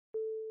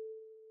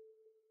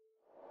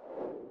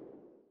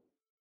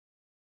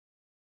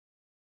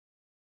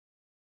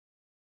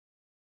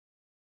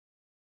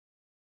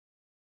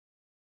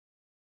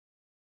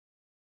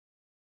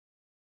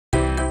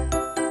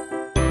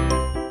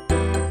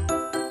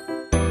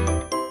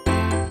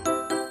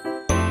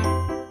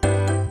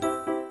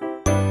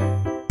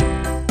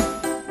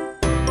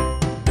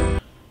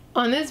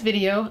On this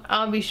video,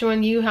 I'll be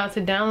showing you how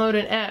to download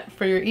an app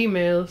for your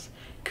emails,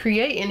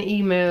 create an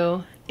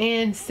email,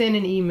 and send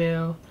an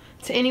email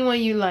to anyone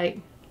you like.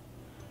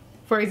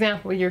 For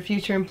example, your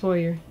future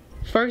employer.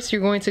 First,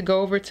 you're going to go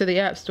over to the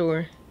App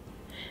Store.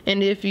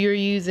 And if you're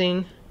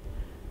using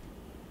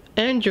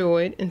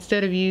Android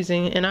instead of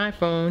using an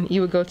iPhone,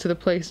 you would go to the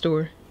Play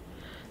Store.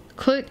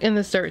 Click in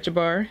the search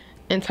bar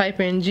and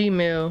type in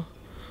Gmail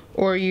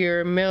or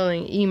your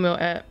mailing email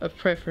app of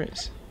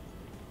preference.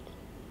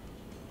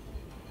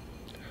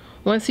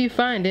 Once you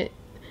find it,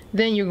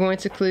 then you're going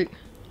to click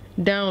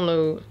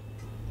download.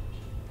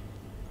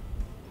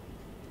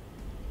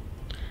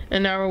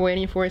 And now we're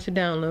waiting for it to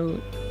download.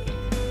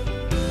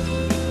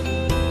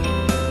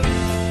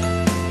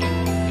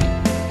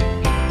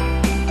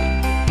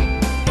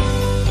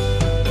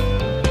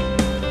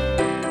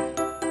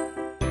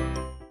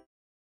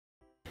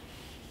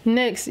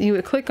 Next, you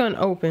would click on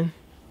open.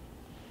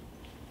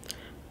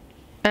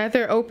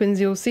 After it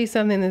opens, you'll see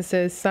something that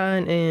says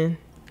sign in.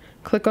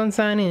 Click on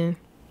sign in.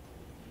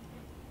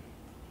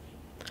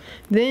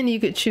 Then you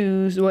could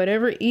choose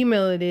whatever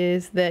email it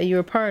is that you're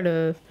a part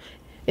of.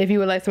 If you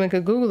would like to make a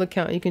Google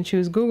account, you can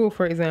choose Google,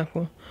 for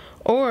example.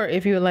 Or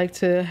if you would like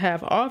to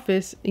have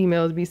Office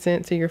emails be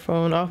sent to your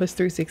phone, Office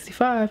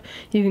 365,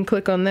 you can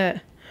click on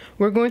that.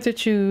 We're going to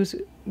choose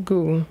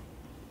Google.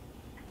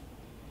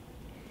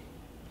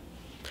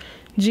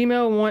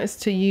 Gmail wants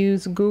to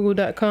use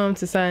google.com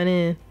to sign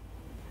in.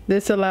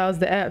 This allows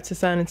the app to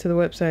sign into the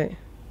website.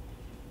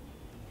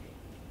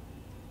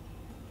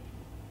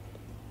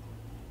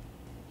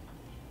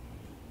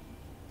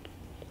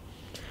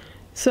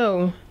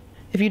 So,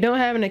 if you don't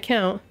have an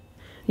account,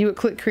 you would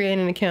click create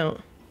an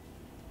account.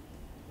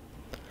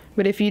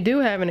 But if you do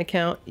have an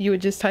account, you would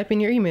just type in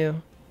your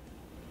email.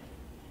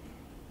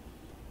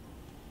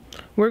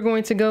 We're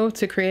going to go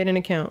to create an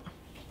account.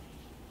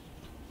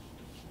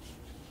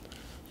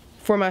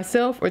 For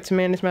myself or to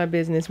manage my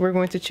business, we're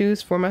going to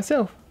choose for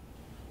myself.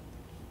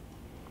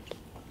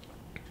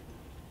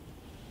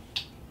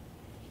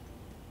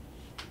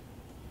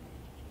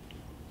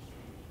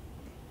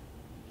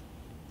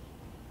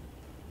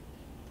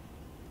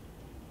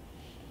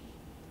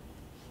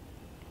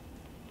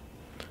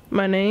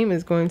 My name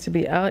is going to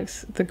be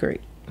Alex the Great.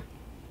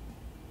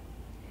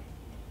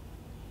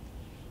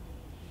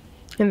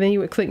 And then you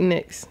would click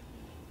next.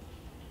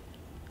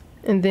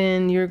 And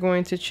then you're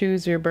going to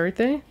choose your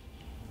birthday.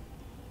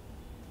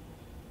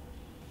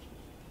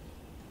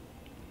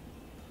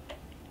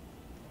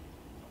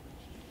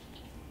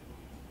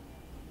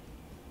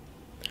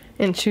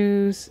 And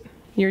choose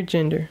your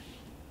gender.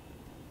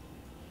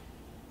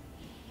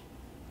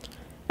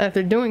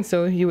 After doing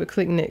so, you would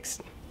click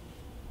next.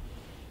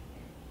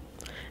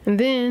 And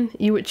then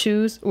you would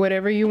choose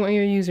whatever you want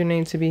your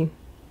username to be.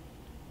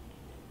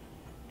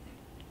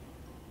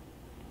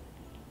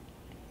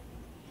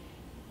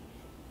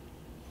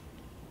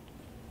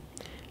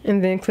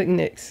 And then click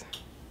next.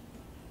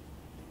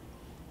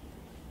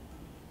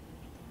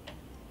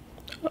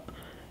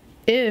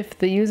 If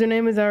the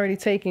username is already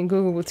taken,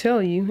 Google will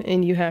tell you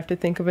and you have to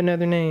think of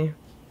another name.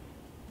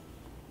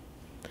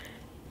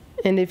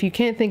 And if you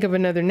can't think of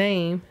another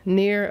name,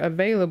 near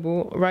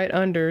available right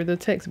under the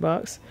text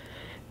box,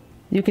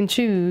 you can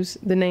choose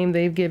the name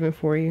they've given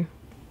for you.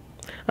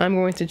 I'm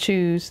going to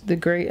choose the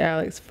Great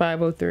Alex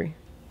 503.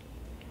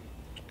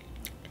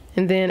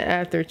 And then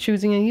after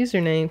choosing a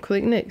username,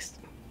 click next.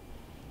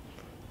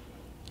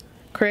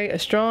 Create a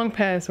strong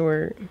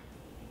password.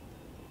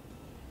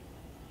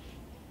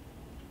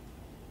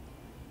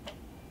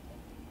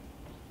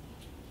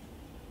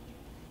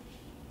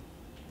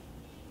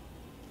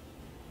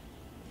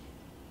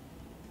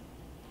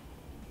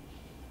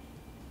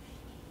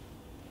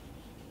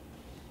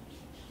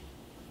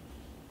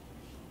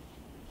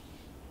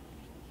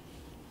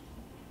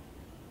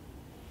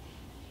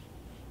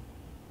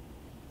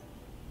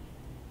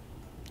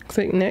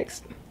 Click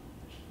next.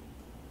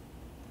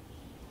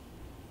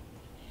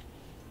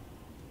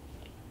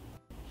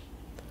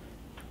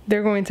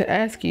 They're going to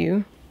ask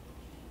you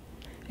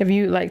if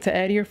you'd like to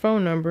add your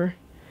phone number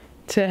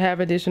to have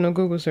additional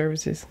Google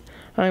services.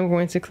 I'm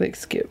going to click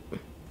skip.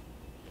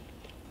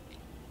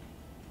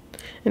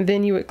 And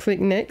then you would click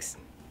next.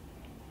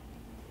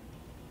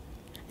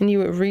 And you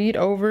would read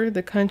over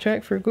the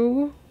contract for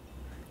Google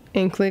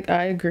and click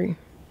I agree.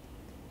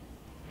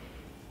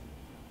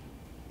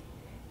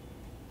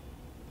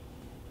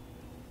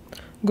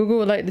 Google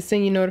would like to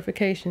send you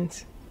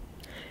notifications.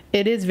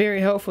 It is very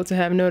helpful to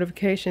have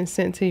notifications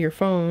sent to your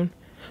phone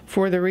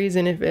for the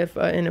reason if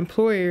an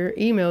employer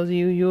emails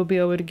you, you'll be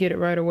able to get it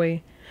right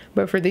away.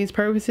 But for these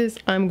purposes,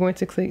 I'm going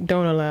to click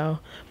don't allow.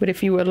 But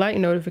if you would like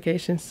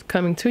notifications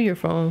coming to your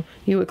phone,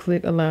 you would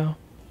click allow.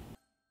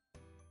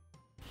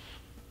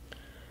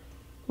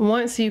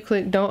 Once you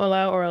click don't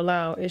allow or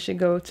allow, it should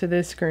go to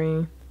this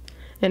screen.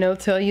 And it'll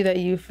tell you that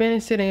you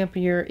finished setting up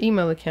your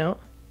email account.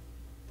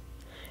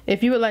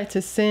 If you would like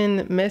to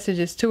send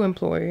messages to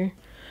employer,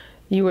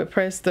 you would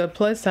press the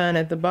plus sign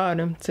at the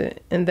bottom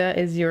and that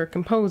is your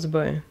compose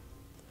button.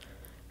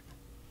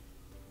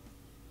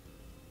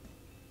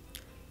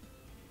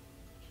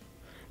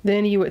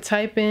 Then you would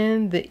type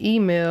in the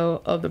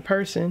email of the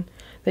person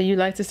that you'd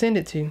like to send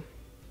it to.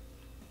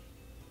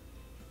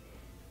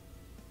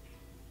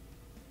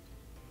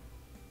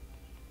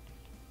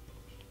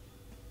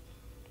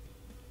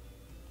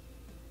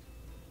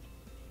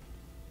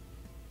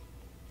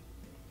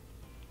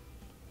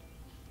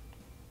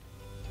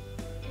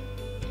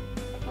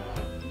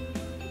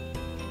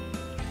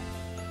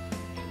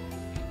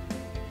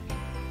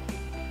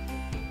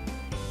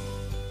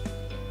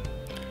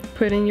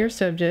 Put in your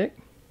subject.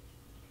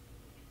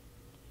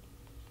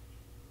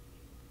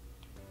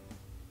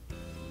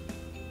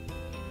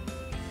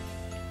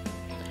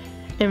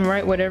 And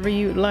write whatever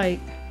you'd like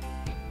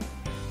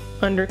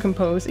under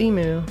compose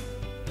email.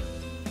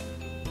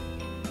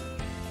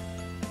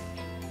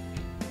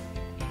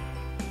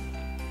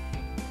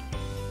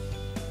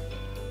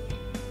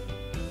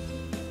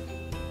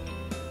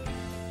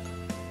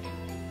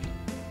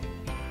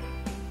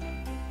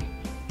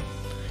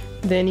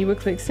 Then you would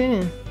click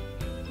send.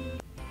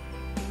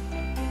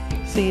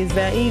 See, it's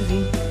that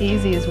easy.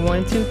 Easy as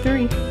 1, 2,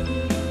 3.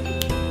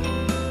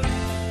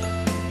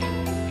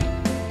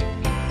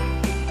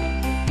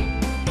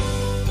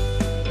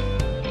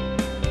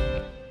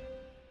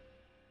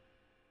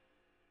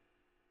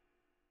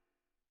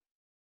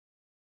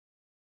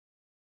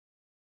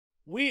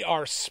 We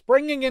are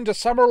springing into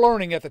summer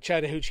learning at the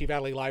Chattahoochee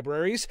Valley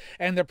Libraries,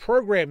 and the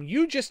program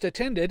you just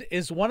attended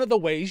is one of the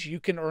ways you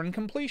can earn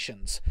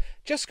completions.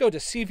 Just go to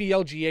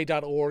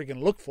cvlga.org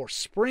and look for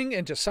Spring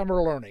into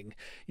Summer Learning.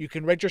 You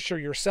can register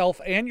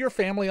yourself and your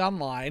family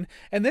online,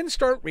 and then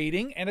start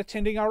reading and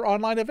attending our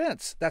online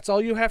events. That's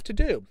all you have to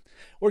do.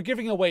 We're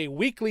giving away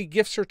weekly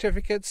gift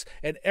certificates,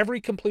 and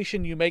every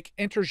completion you make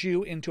enters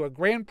you into a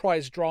grand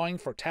prize drawing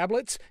for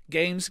tablets,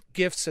 games,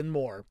 gifts, and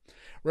more.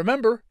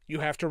 Remember, you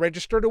have to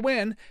register to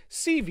win.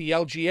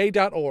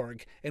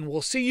 cvlga.org, and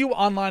we'll see you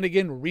online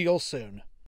again real soon.